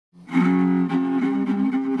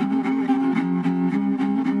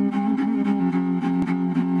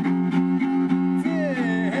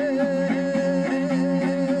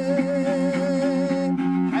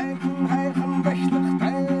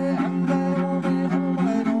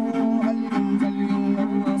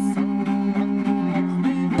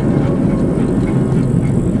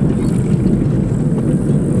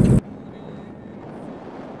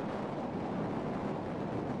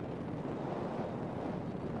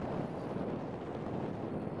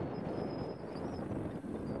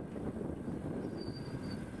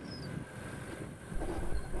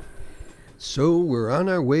So we're on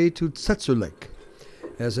our way to Tsetserleg.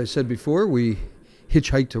 As I said before, we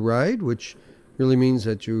hitch-hiked a ride, which really means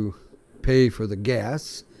that you pay for the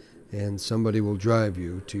gas and somebody will drive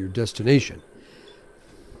you to your destination.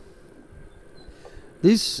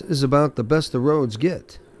 This is about the best the roads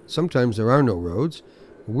get. Sometimes there are no roads.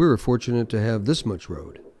 We're fortunate to have this much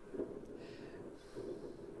road.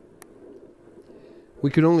 We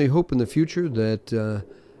can only hope in the future that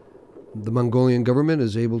the Mongolian government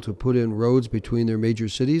is able to put in roads between their major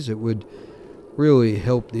cities. It would really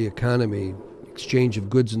help the economy, exchange of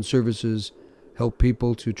goods and services, help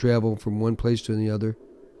people to travel from one place to the other.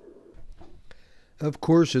 Of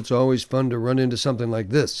course, it's always fun to run into something like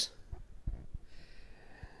this.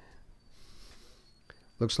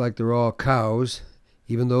 Looks like they're all cows,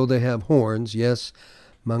 even though they have horns. Yes,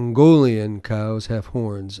 Mongolian cows have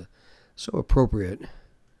horns. So appropriate.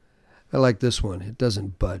 I like this one. It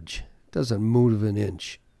doesn't budge. It doesn't move an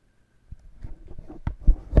inch.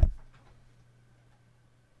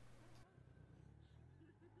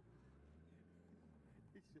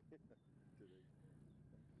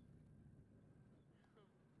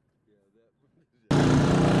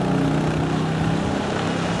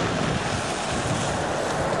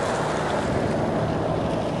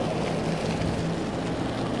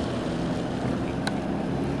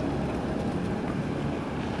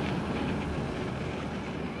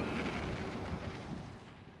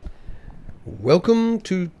 Welcome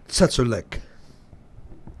to Tsetserleg.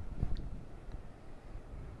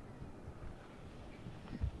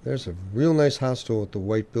 There's a real nice hostel at the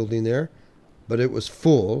white building there, but it was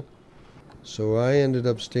full, so I ended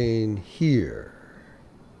up staying here.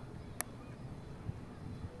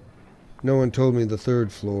 No one told me the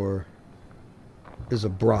third floor is a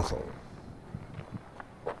brothel.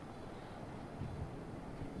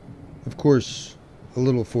 Of course, a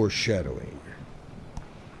little foreshadowing.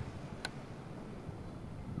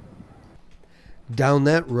 Down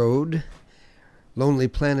that road, Lonely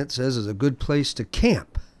Planet says is a good place to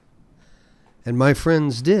camp. And my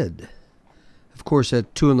friends did. Of course,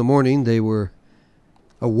 at 2 in the morning, they were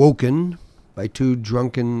awoken by 2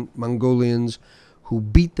 drunken Mongolians who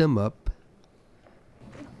beat them up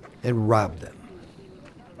and robbed them.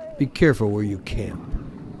 Be careful where you camp.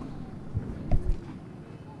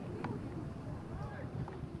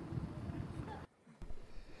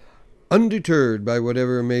 Undeterred by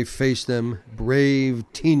whatever may face them, brave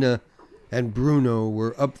Tina and Bruno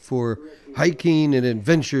were up for hiking and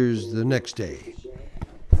adventures the next day.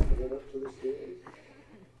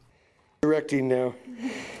 Directing now.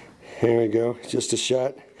 There we go. Just a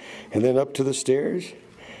shot. And then up to the stairs.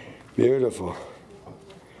 Beautiful.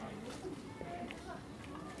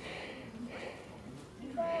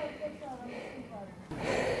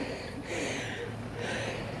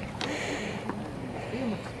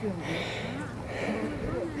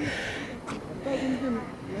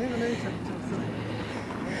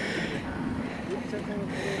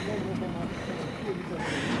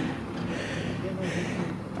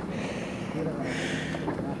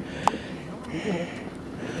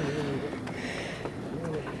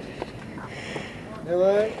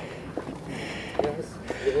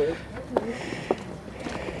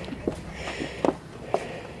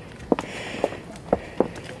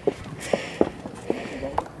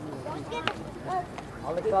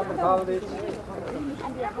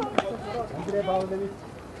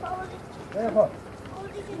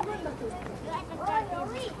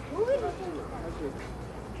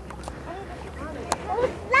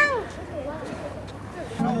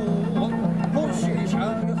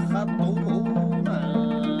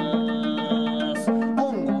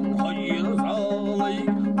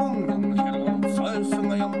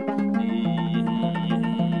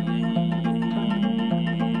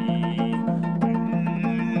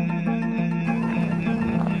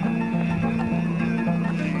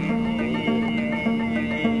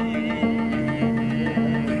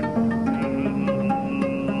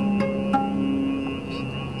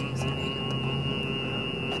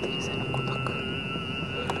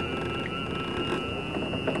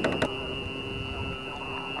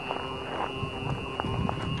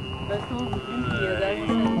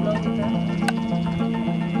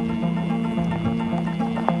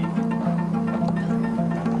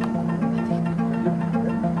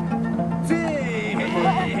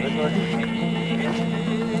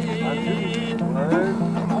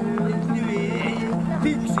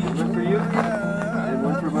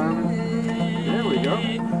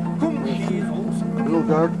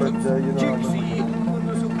 Dark, but you know.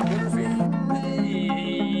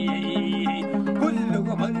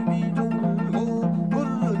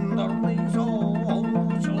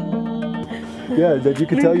 Yeah, that you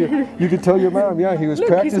could tell your mom. Yeah, he was Look,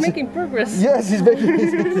 practicing. he's making progress. Yes, he's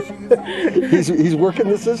working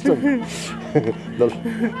the system.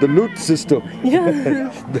 the lute system. Yeah.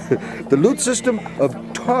 The lute system of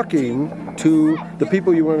talking to the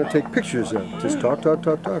people you want to take pictures of. Just talk.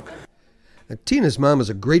 Now, Tina's mom is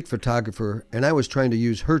a great photographer, and I was trying to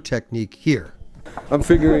use her technique here. I'm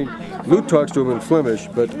figuring Lute talks to him in Flemish,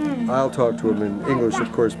 but I'll talk to him in English,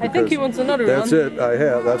 of course, because I think he wants another that's one. it. I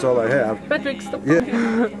have. That's all I have. Patrick, stop. Yeah.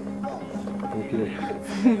 Okay.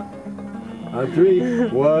 On 3,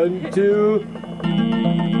 1, 2.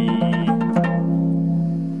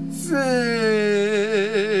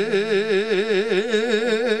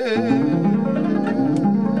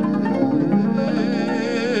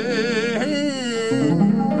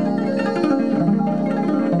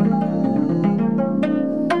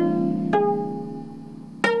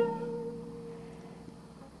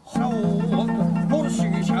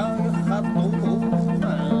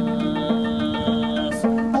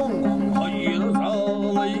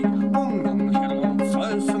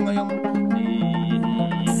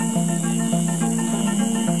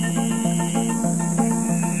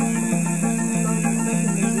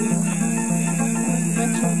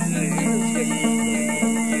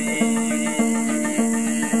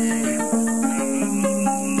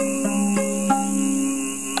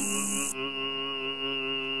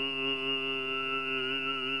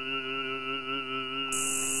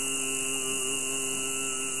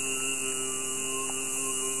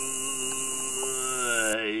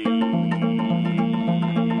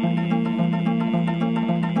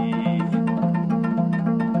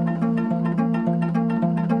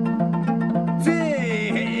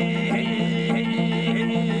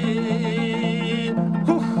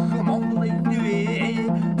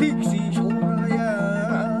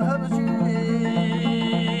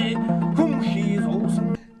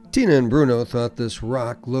 Tina and Bruno thought this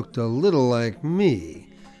rock looked a little like me.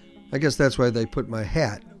 I guess that's why they put my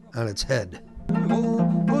hat on its head.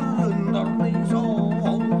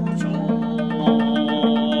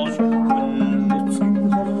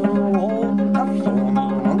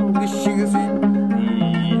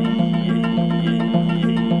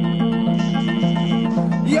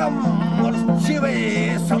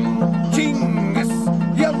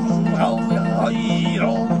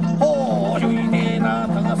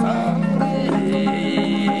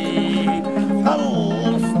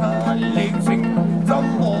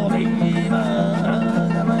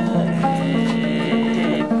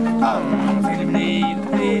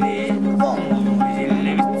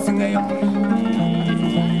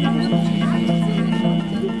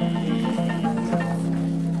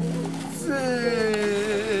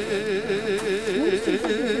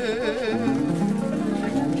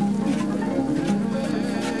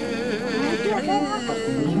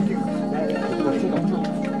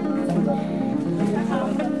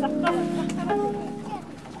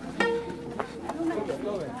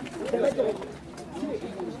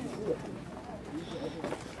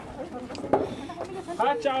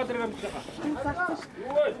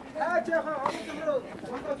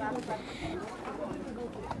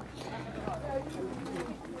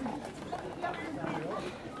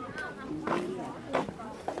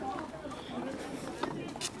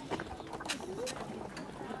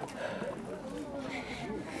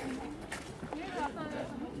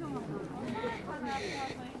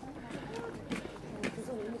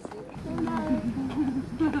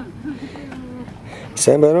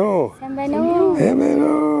 Sambano.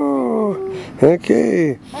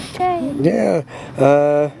 Okay. Yeah.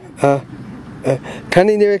 Kan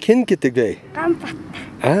ni nere kin kitig day?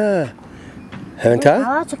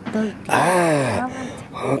 Hanta?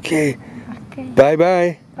 Okay. Bye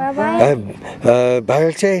bye.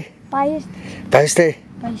 Bye stay.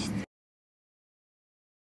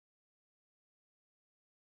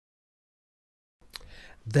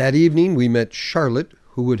 That evening, we met Charlotte,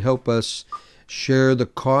 who would help us share the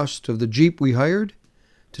cost of the Jeep we hired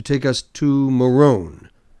to take us to Morone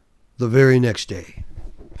the very next day.